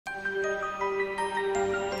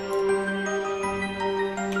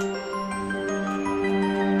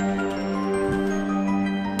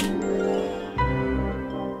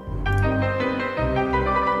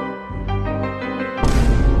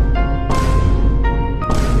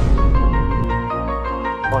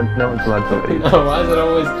no one's allowed to eat. No, why is it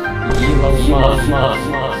always Yellow Ma?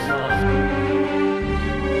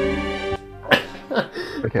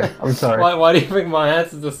 Okay, I'm sorry. Why do you think my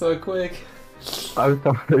answers are so quick? I'm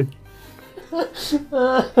sorry.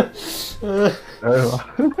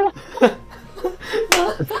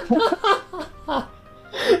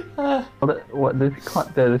 What? This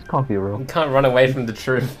can't be real. You can't run away from the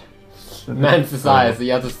truth. Man's desire is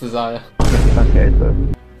the other's desire. Okay, so.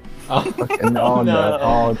 Oh, Okay, no,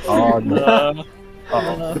 no. Oh, no.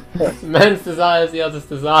 Oh. Man's desire is the other's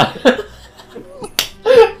desire.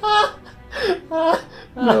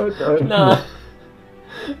 No, No.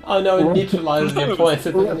 Oh no, it neutralizes your points.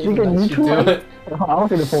 It doesn't even let you do it. I was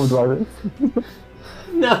gonna form like this.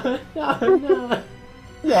 No.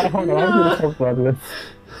 Yeah, hold on, I was gonna form like this.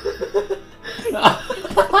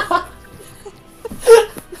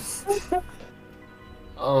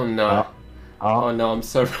 Oh no. Oh no, I'm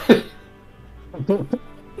so ready.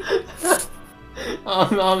 Oh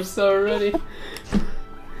no, I'm so ready.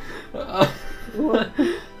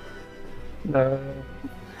 No.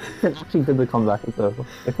 It actually did the comeback as well.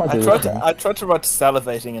 I tried to write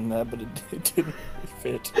salivating in there, but it didn't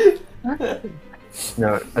fit.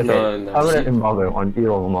 No, okay. No. I'm gonna embargo on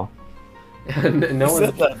Elon Musk. No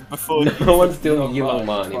said that before. No one's doing Elon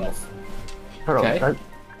Musk anymore. Shut up, Okay. guys.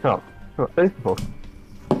 Shut up. Face the book.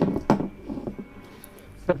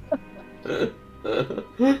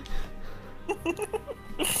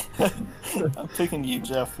 I'm picking you,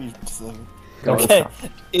 Jeff. You deserve it. Go on, Okay, stop.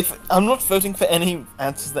 if I'm not voting for any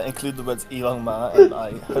answers that include the words Elon Ma, and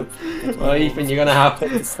I hope that Well, Ethan, you're gonna have.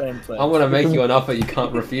 pick the same place. I'm gonna make you an offer you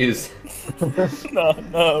can't refuse.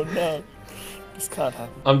 No. This can't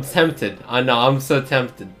happen. I'm tempted. I know. I'm so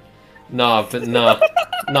tempted. No, but no.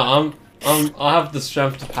 I have the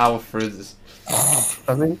strength to power through this.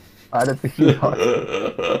 I think I don't think you are.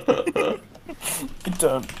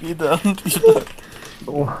 You don't.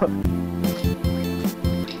 What?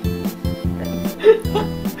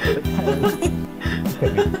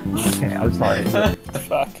 Okay, I'm sorry.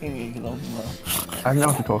 Fucking Elon Ma. I don't know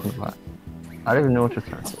what you're talking about. I don't even know what you're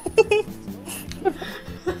trying to say.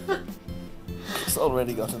 Chris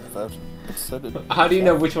already got in the vote. So did. How do you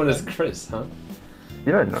know which one is Chris, huh?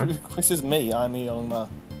 You don't know. Chris is me. I'm Elon Ma.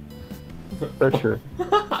 That's true.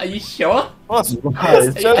 Are you sure? What?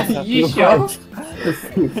 Guys, Are you sure?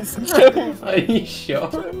 It's a joke. Are you sure?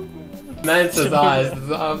 Man's desire is the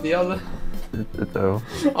desire of the other. It's over.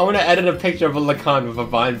 I want to edit a picture of a Lacan with a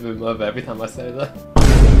vine boom over every time I say that.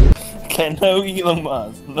 Okay, no Elon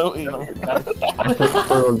Musk. No Elon Musk.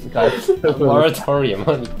 A moratorium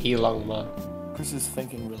on Elon Musk. Chris is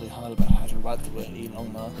thinking really hard about how to write the word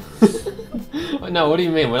Elon Musk. No, what do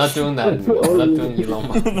you mean? We're not doing that anymore. We're not doing Elon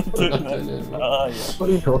Musk. We're not doing it anymore. Oh, yeah. What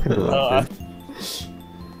are you talking about? This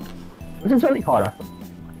is really hard.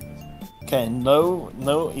 Okay, no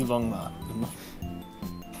Elon Musk.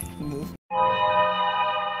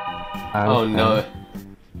 Oh no.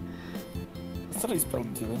 I thought he's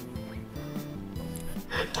probably doing.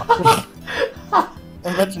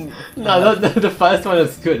 Imagine. No, the first one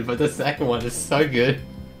is good, but the second one is so good.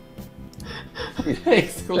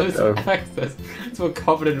 Exclusive access to a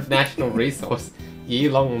coveted national resource,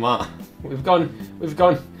 Yelong Ma. We've gone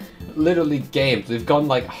literally games. We've gone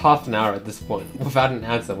like half an hour at this point without an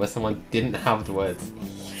answer where someone didn't have the words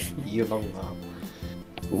Yelong Ma.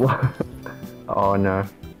 Oh no.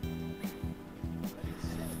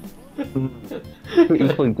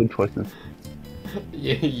 Equally good choices.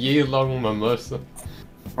 Yelong Mimosa.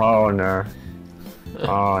 Oh no.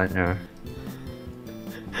 Oh no.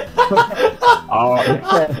 Oh no.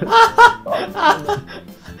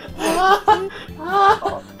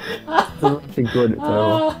 It's actually good,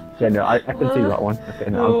 so yeah, no, I can see that one. Okay,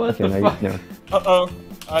 no, okay, no, no. Uh-oh.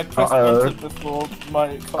 I pressed enter before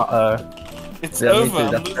my... It's Yeah, me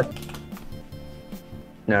over. too, that's-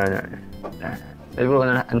 No. It will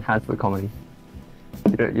enhance the comedy.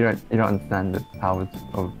 You don't understand the powers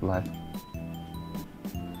of life.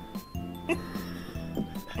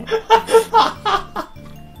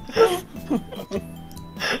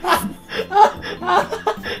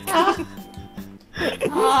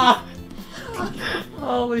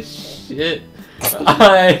 Holy shit.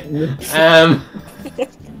 I am.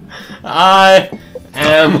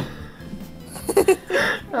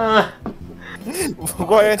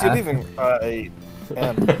 Why aren't you leaving? I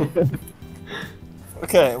am.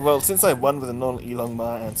 Okay, well, since I won with a non-Elon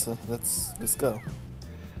Ma answer, let's go.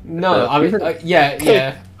 No, I mean,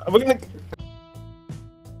 yeah. We're gonna...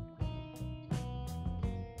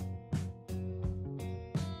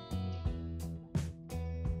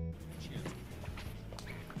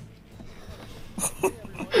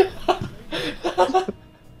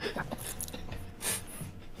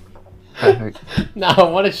 No, I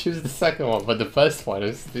want to choose the second one, but the first one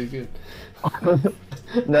is too good.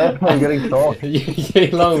 No, I'm getting caught.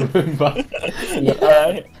 Yelong Roomba.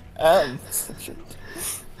 I am.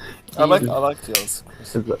 I like yours.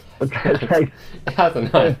 Okay, It has a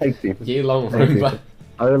name. thanks, Ethan. Yelong Thank you. Roomba.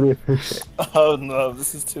 I really appreciate it. Oh no,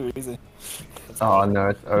 this is too easy. Oh no,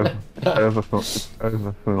 it's over. It's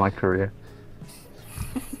over for my career.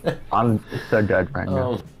 I'm so dead right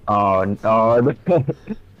now. Oh no.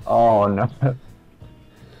 Oh no.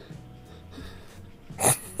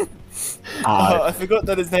 Oh, I forgot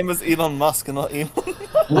that his name was Elon Musk and not Elon.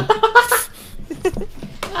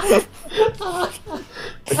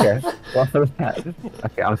 Okay. What was that?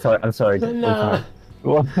 Okay, I'm sorry. I'm sorry. No.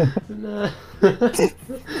 What? No.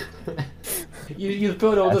 You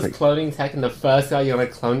built all this cloning tech and the first guy you're gonna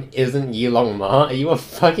clone isn't Yilong Ma? Are you a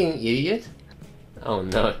fucking idiot? Oh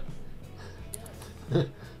no. No.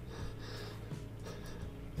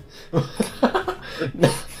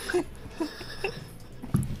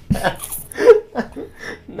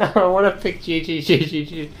 No, I want to pick G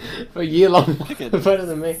for Yilong Ma. Better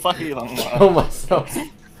than me. Fuck Elon Musk. Kill myself.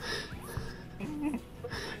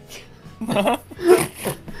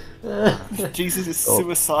 Jesus is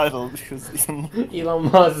suicidal because Elon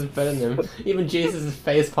Musk is better than him. Even Jesus is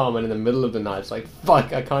face palming in the middle of the night. It's like,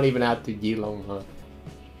 fuck, I can't even outdo Elon Musk.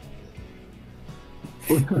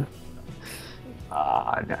 No.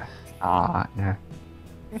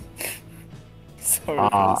 Sorry.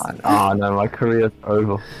 No, my career's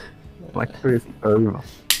over. My career's over.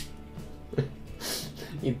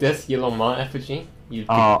 You diss Elon Musk effigy, you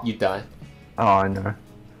die. Oh no. No.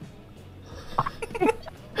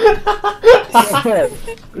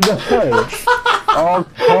 Oh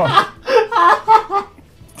god.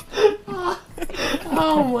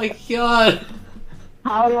 Oh my god.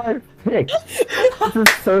 How do I pick? This is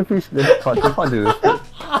so fish this cut. I can't do this.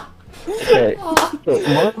 Okay.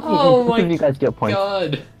 Oh my you guys get points.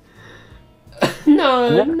 god. No.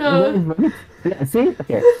 Yeah, see?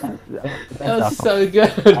 Okay. That was so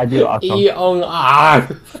good. I do awesome. E-on-R.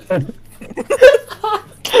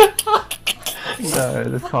 No,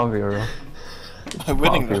 this can't be real. I'm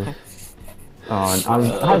winning Can't though. be. Oh, I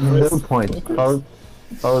have no points. Close.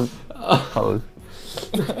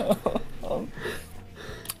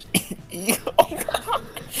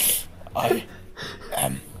 I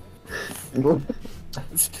am. Okay,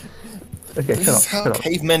 This shut is how up.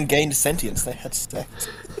 cavemen gained sentience. They had sex.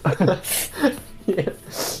 Yeah.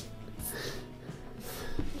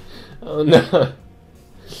 Oh no.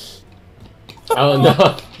 Oh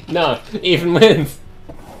no. No. Ethan wins.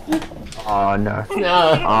 Oh no.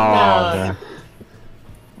 No. Oh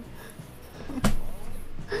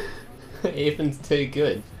No. Ethan's too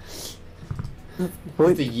good. no.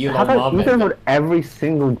 He's a Yulong How about Ma you member. can every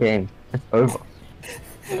single game? It's over.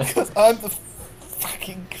 Because I'm the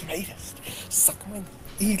fucking greatest. Suck my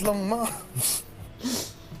Elon Musk.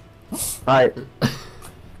 Alright.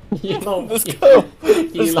 Yulong. Let's go.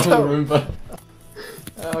 Yulong go. Roomba.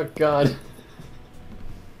 Oh god.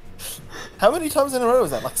 How many times in a row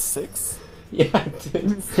was that? Like 6? Yeah,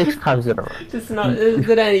 dude. 6 times in a row. Just not. It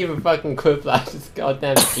ain't even fucking quiplash. It's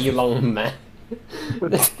goddamn Elon man.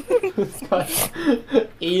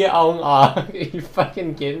 E-on-R. Are you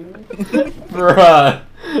fucking kidding me? Bruh.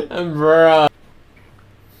 Bruh.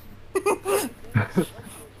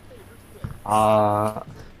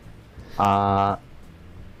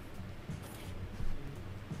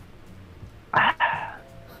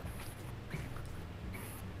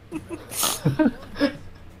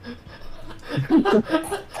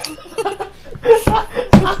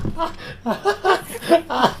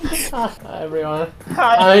 Hi everyone.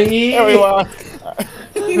 Hi, everyone.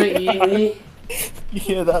 You You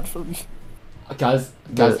hear that from me? Guys,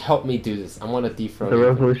 help me do this. I want to dethrone. The you.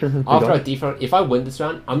 revolution has After I begun. dethrone, if I win this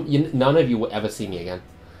round, none of you will ever see me again.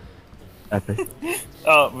 Epic.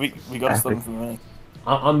 Oh, we got to stop him from winning.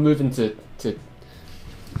 I'm moving to.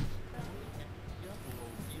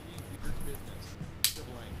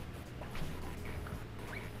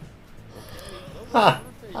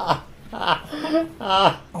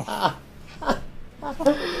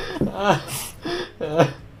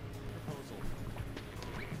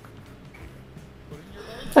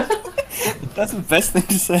 That's the best thing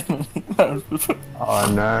to say.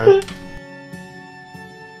 Oh no.